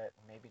reference it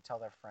and maybe tell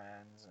their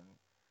friends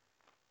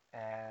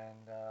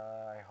and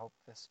I hope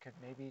this could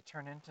maybe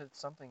turn into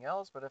something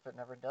else, but if it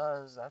never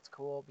does, that's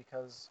cool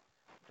because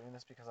I'm doing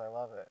this because I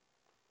love it.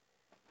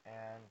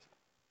 And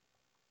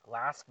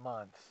last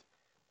month,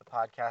 the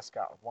podcast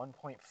got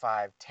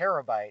 1.5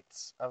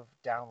 terabytes of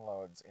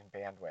downloads in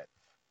bandwidth.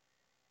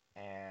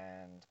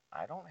 And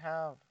I don't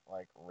have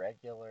like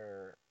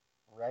regular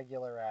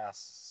regular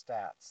ass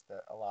stats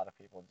that a lot of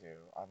people do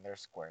on their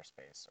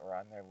Squarespace or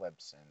on their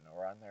Libsyn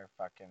or on their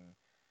fucking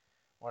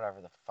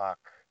whatever the fuck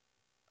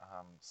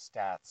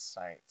stats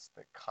sites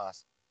that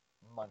cost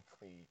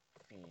monthly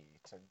fee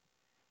to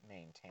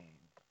maintain.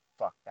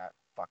 Fuck that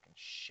fucking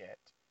shit.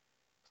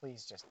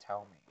 Please just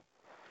tell me.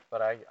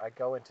 But I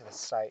go into the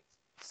site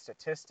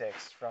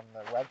statistics from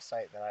the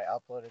website that I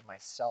uploaded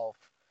myself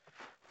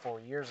 4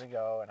 years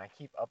ago, and I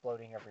keep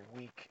uploading every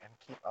week and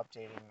keep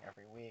updating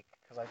every week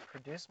because I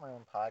produce my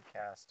own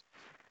podcast.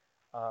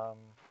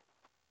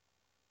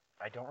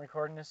 I don't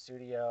record in a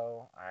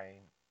studio.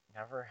 I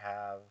never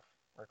have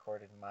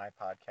recorded my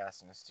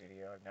podcast in a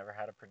studio. I've never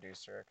had a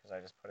producer because I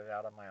just put it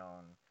out on my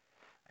own.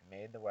 I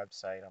made the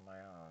website on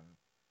my own,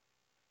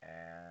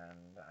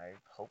 and I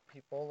hope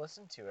people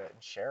listen to it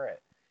and share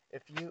it.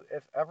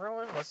 If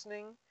everyone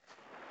listening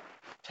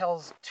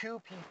tells 2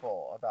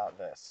 people about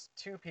this,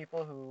 2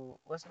 people who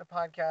listen to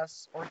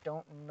podcasts or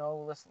don't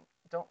know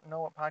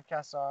what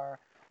podcasts are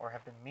or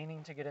have been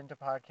meaning to get into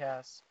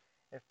podcasts,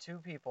 if 2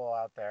 people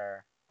out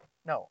there,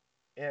 no,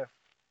 if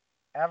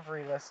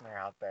every listener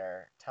out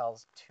there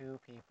tells 2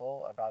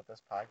 people about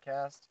this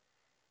podcast,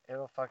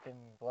 it'll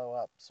fucking blow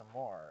up some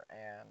more.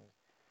 And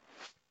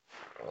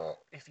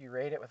if you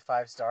rate it with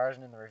 5 stars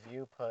and in the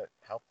review put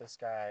help this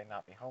guy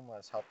not be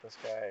homeless, help this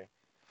guy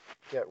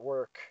get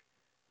work,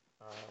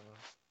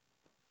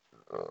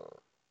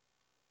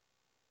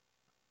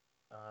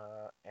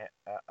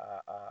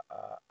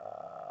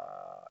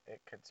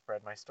 it could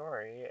spread my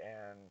story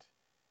and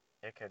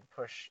it could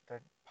push the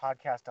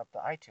podcast up the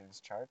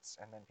iTunes charts,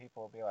 and then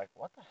people will be like,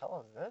 what the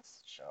hell is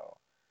this show?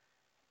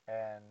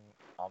 And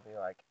I'll be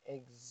like,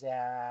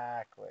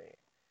 exactly.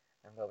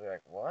 And they'll be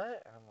like,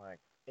 what? And I'm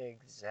like,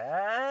 exactly.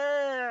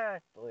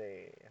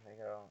 And they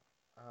go,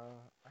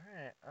 all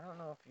right, I don't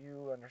know if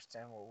you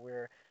understand what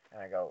we're...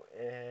 And I go,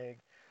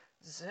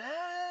 exactly.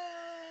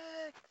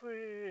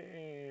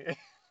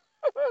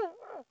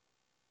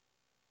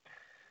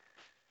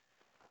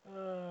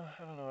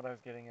 I don't know what I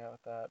was getting at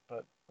with that,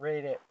 but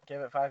rate it,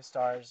 give it 5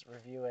 stars,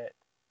 review it,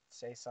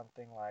 say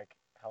something like,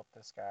 help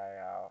this guy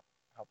out,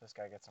 help this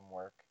guy get some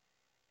work,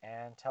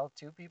 and tell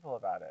 2 people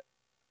about it.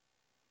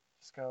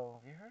 Just go,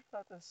 have you heard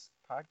about this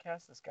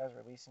podcast? This guy's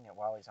releasing it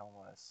while he's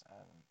homeless,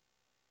 and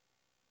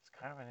it's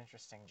kind of an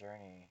interesting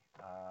journey.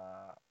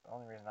 The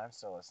only reason I'm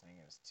still listening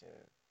is to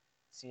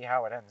see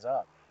how it ends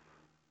up,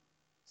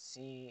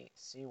 see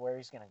where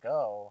he's gonna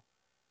go,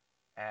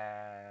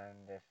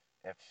 and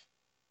if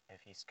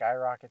he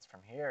skyrockets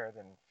from here,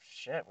 then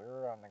shit, we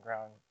were on the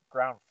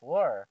ground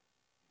floor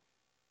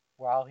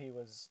while he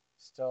was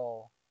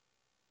still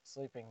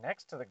sleeping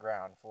next to the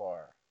ground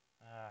floor.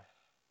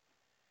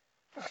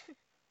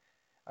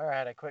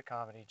 Alright, I quit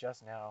comedy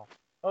just now.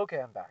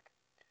 Okay, I'm back.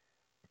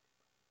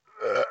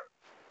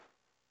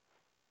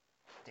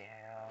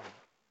 Damn.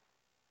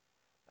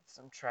 That's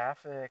some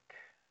traffic.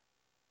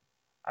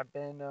 I've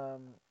been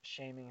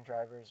shaming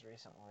drivers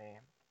recently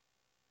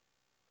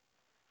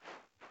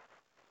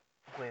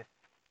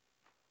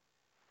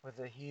with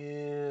a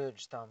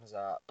huge thumbs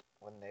up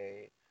when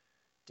they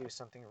do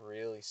something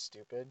really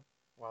stupid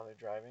while they're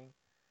driving.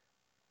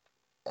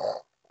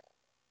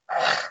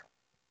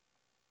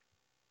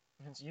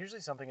 It's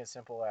usually something as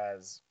simple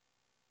as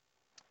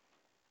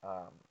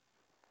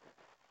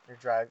they're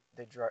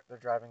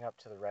driving up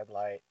to the red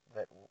light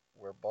that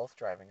we're both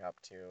driving up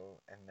to,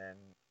 and then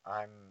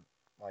I'm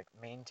like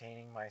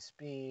maintaining my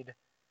speed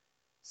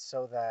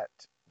so that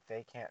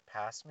they can't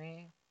pass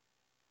me,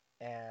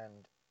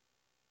 and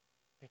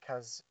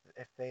because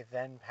if they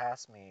then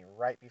pass me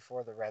right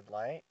before the red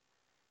light,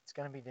 it's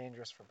going to be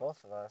dangerous for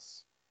both of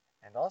us.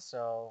 And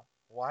also,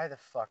 why the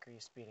fuck are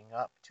you speeding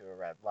up to a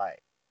red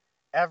light?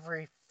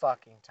 Every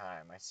fucking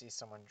time I see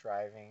someone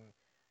driving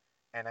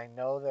and I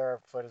know their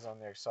foot is on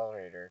the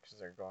accelerator because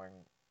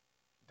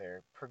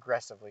they're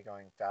progressively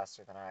going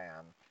faster than I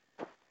am.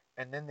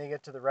 And then they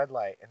get to the red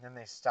light and then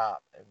they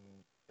stop, and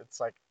it's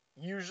like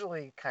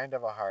usually kind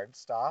of a hard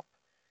stop.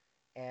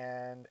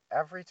 And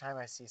every time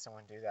I see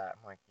someone do that,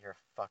 I'm like, you're a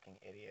fucking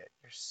idiot.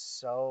 You're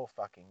so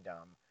fucking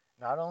dumb.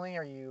 Not only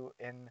are you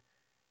in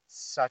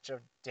such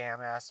a damn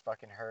ass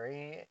fucking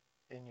hurry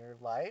in your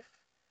life,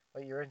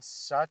 but you're in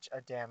such a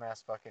damn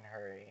ass fucking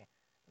hurry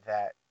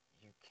that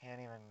you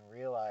can't even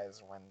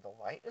realize when the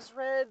light is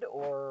red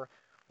or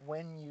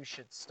when you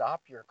should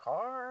stop your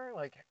car.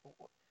 Like,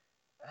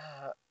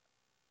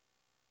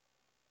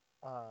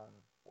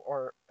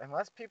 or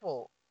unless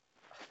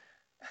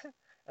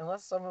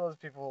some of those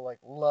people like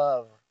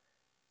love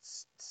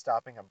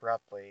stopping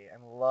abruptly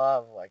and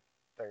love like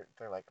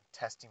they're like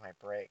testing my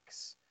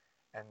brakes,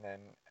 and then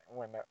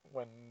when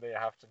they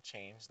have to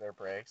change their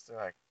brakes, they're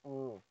like,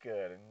 ooh,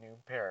 good, a new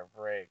pair of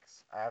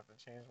brakes. I have to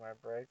change my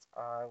brakes.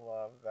 I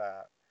love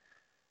that.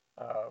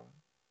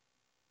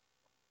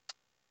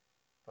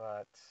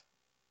 But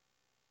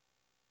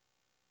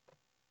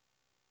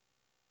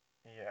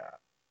yeah,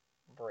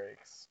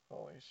 brakes.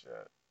 Holy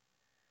shit.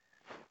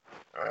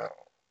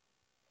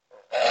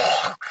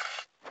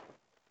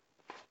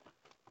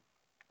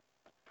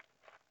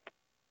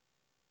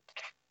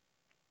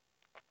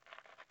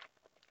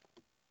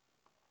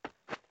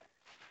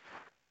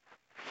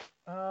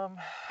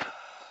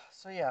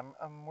 So yeah,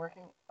 I'm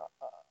working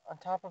on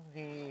top of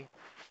the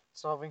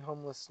solving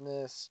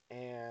homelessness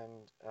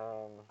and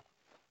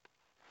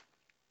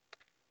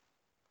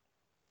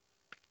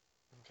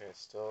okay,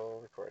 still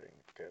recording.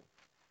 Good.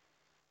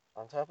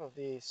 On top of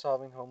the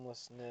solving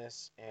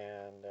homelessness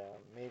and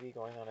maybe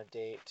going on a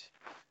date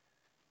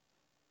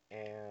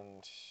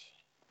and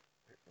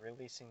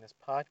releasing this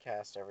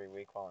podcast every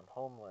week while I'm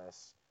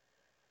homeless,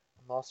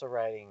 I'm also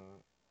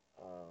writing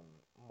um,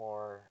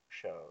 more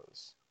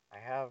shows.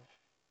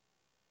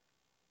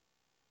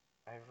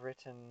 I've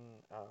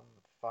written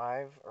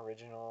 5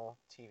 original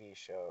TV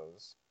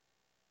shows,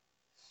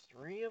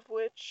 3 of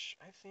which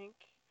I think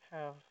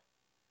have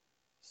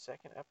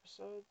second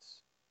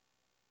episodes,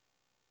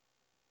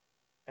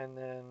 and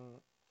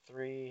then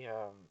 3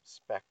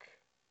 spec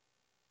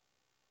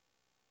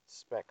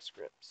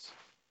scripts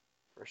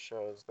for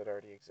shows that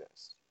already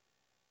exist.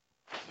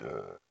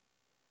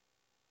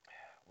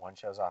 One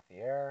show's off the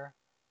air,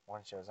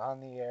 one show's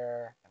on the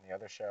air, and the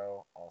other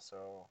show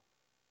also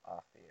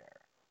off the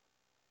air.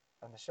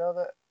 And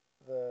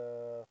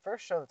the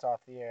first show that's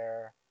off the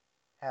air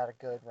had a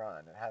good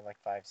run. It had like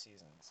 5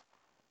 seasons.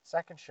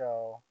 Second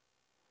show,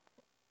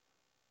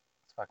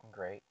 it's fucking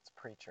great. It's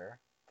Preacher.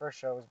 First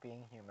show was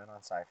Being Human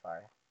on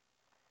Sci-Fi.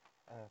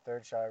 And the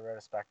third show I wrote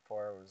a spec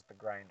for was The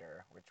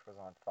Grinder, which was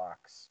on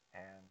Fox.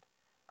 And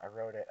I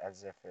wrote it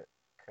as if it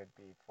could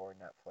be for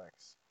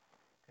Netflix.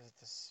 Because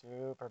it's a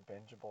super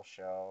bingeable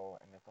show,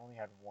 and it only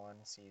had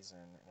 1 season,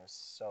 and it was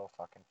so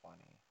fucking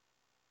funny.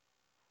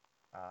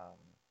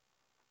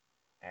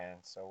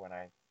 And so when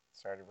I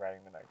started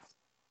writing the next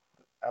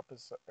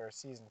episode, or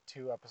season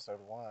 2, episode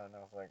 1, I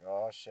was like,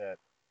 oh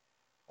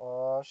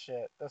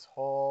shit, this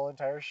whole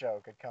entire show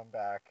could come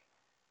back.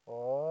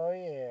 Oh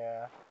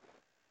yeah.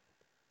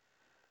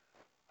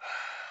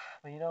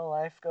 But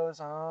life goes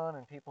on,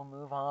 and people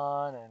move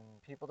on, and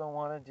people don't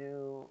want to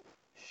do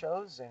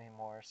shows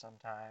anymore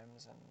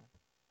sometimes, and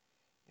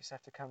you just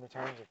have to come to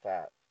terms with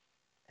that,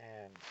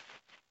 and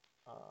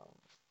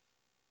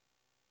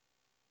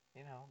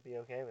be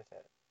okay with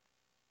it.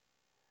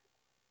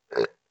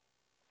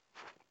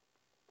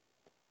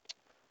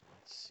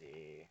 Let's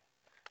see.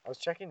 I was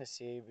checking to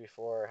see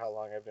before how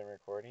long I've been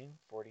recording.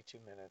 42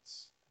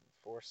 minutes and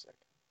 4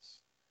 seconds.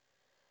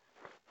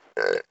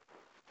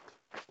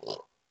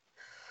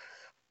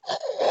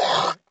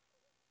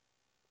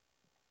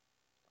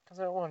 Because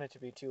I don't want it to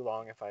be too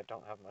long if I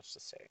don't have much to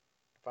say.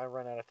 If I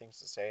run out of things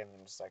to say and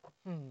I'm just like,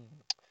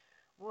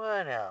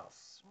 what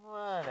else?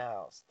 What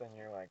else? Then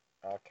you're like,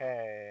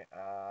 okay,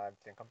 I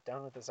think I'm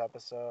done with this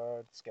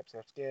episode. Skip,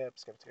 skip, skip,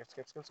 skip, skip,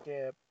 skip, skip,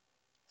 skip.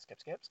 Skip,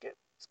 skip, skip,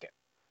 skip.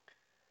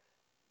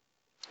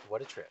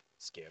 What a trip.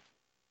 Skip.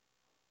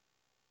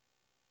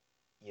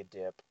 You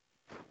dip.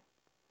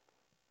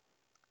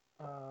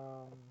 I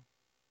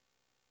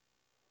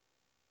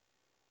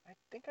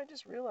think I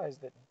just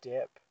realized that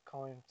dip,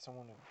 calling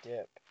someone a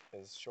dip,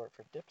 is short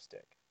for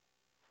dipstick.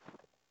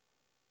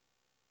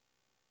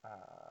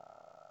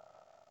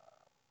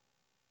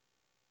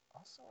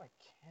 Also, I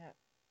can't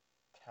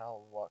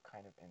tell what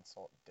kind of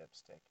insult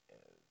dipstick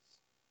is.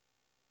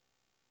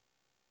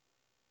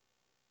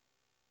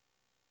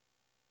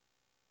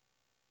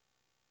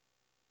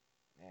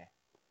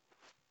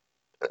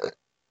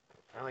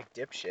 I like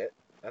dipshit.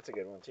 That's a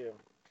good one, too.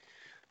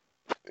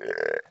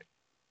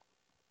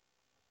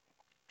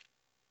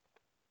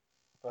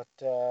 But,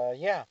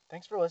 yeah,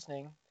 thanks for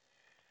listening.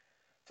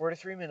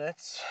 43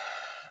 minutes.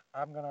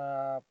 I'm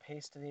gonna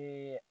paste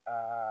the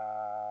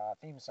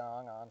theme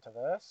song onto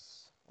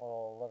this.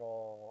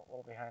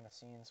 Little behind the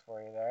scenes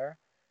for you there.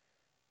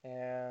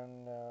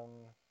 And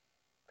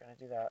gonna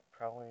do that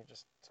probably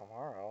just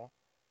tomorrow.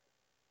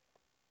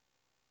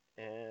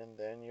 And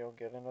then you'll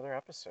get another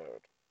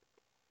episode.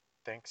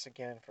 Thanks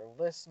again for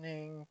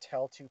listening.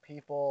 Tell 2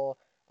 people.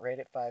 Rate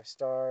it 5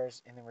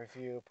 stars. In the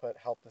review, put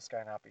help this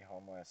guy not be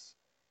homeless.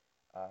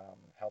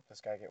 Help this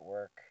guy get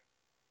work.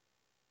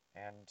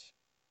 And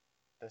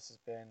this has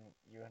been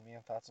You and Me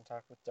in Thoughts and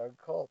Talk with Doug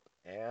Culp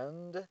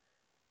and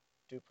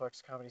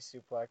Duplex Comedy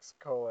Suplex,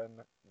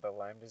 the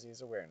Lyme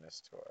Disease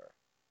Awareness Tour.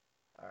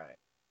 Alright.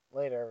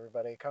 Later,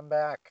 everybody. Come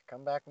back.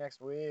 Come back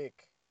next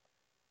week.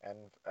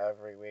 And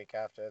every week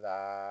after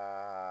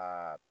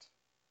that.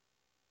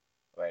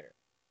 Later.